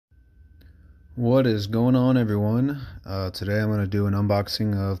What is going on, everyone? Today I'm going to do an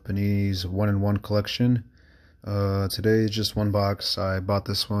unboxing of Panini's 1-in-1 collection. Today is just one box. I bought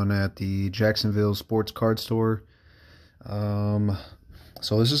this one at the Jacksonville Sports Card Store.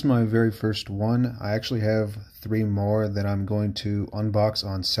 So this is my very first one. I actually have 3 more that I'm going to unbox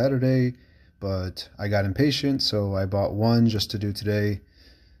on Saturday, but I got impatient, so I bought one just to do today.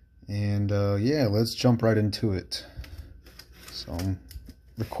 And yeah, let's jump right into it. So I'm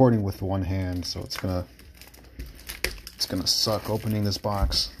recording with one hand, so it's gonna suck opening this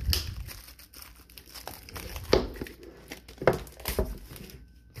box.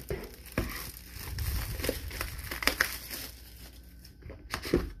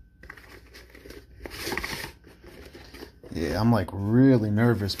 Yeah, I'm like really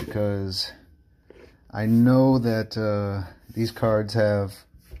nervous because I know that these cards have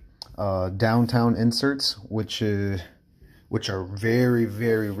downtown inserts, which are very,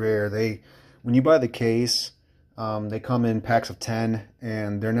 very rare. When you buy the case, they come in packs of 10,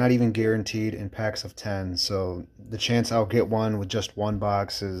 and they're not even guaranteed in packs of 10. So the chance I'll get one with just one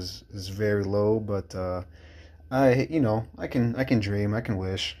box is very low. But I can dream, I can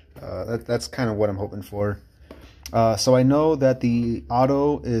wish. That's kind of what I'm hoping for. So I know that the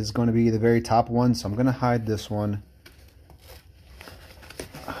auto is going to be the very top one, so I'm going to hide this one.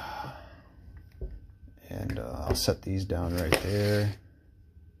 And I'll set these down right there.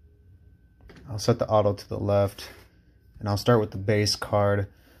 I'll set the auto to the left, and I'll start with the base card.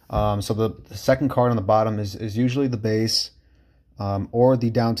 So the second card on the bottom is usually the base or the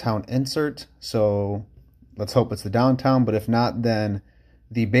downtown insert. So let's hope it's the downtown, but if not, then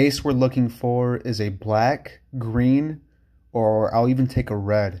the base we're looking for is a black, green, or I'll even take a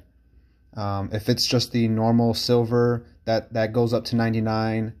red. If it's just the normal silver, that goes up to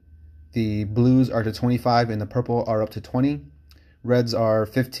 99. The blues are to 25, and the purple are up to 20. Reds are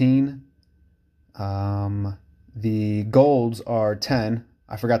 15. The golds are 10.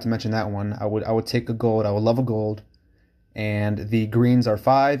 I forgot to mention that one. I would take a gold. I would love a gold. And the greens are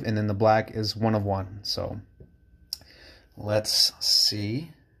 5, and then the black is 1 of 1. So let's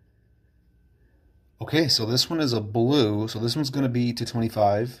see. Okay, so this one is a blue. So this one's going to be to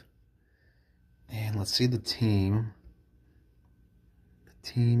 25. And let's see the team.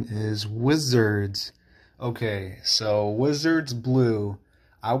 Team is Wizards. Okay, so Wizards blue.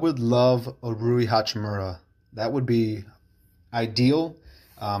 I would love a Rui Hachimura. That would be ideal.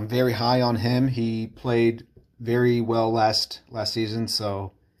 Very high on him. He played very well last season.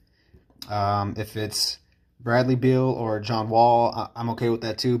 So if it's Bradley Beal or John Wall, I'm okay with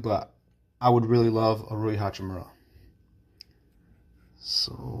that too. But I would really love a Rui Hachimura.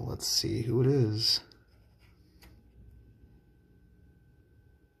 So let's see who it is.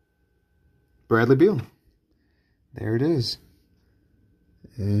 Bradley Beal. There it is.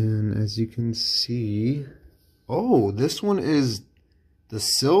 And as you can see, oh, this one is the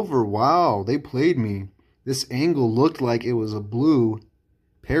silver. Wow, they played me. This angle looked like it was a blue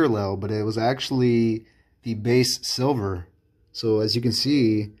parallel, but it was actually the base silver. So as you can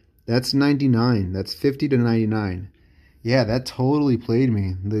see, that's 99. That's 50 to 99. Yeah, that totally played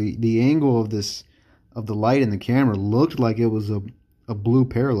me. The angle of the light in the camera looked like it was a blue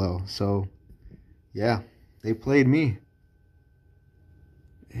parallel. So yeah, they played me.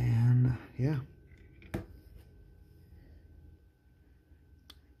 And yeah.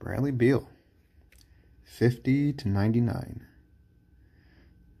 Bradley Beal. 50 to 99.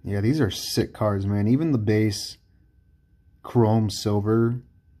 Yeah, these are sick cards, man. Even the base chrome silver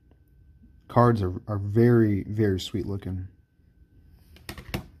cards are very, very sweet looking.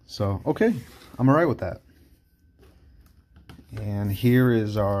 So, okay. I'm alright with that. And here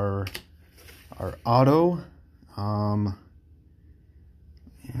is our auto.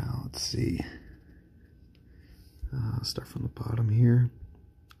 Yeah, let's see. I'll start from the bottom here.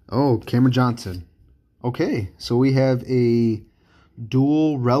 Oh, Cameron Johnson. Okay, so we have a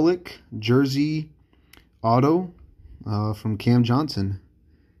dual relic jersey auto from Cam Johnson.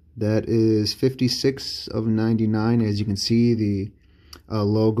 That is 56 of 99. As you can see, the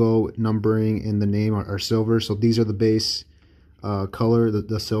logo, numbering, and the name are silver. So these are the base color,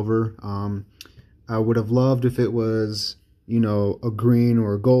 the silver. I would have loved if it was, you know, a green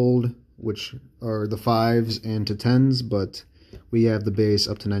or a gold, which are the 5s and to 10s, but we have the base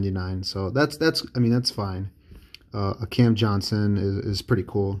up to 99. So that's fine. A Cam Johnson is pretty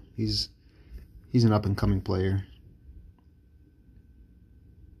cool. He's an up and coming player.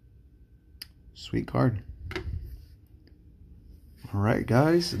 Sweet card. All right,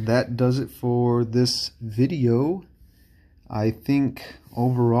 guys, that does it for this video. I think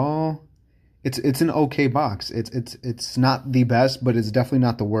overall it's an okay box. It's not the best, but it's definitely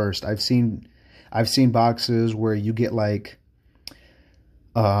not the worst. I've seen I've seen boxes where you get like,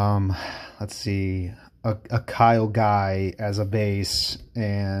 let's see, a Kyle Guy as a base,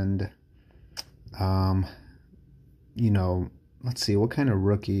 and you know, let's see, what kind of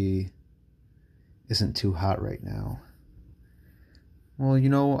rookie isn't too hot right now? Well, you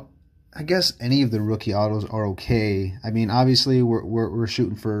know, I guess any of the rookie autos are okay. I mean, obviously we're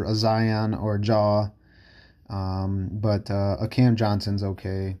shooting for a Zion or a Jaw, but a Cam Johnson's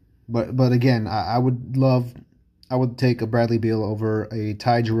okay. But again, I would take a Bradley Beal over a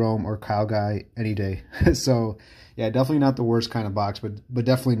Ty Jerome or Kyle Guy any day. So yeah, definitely not the worst kind of box, but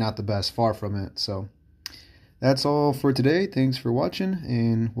definitely not the best. Far from it. So that's all for today. Thanks for watching,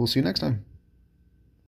 and we'll see you next time.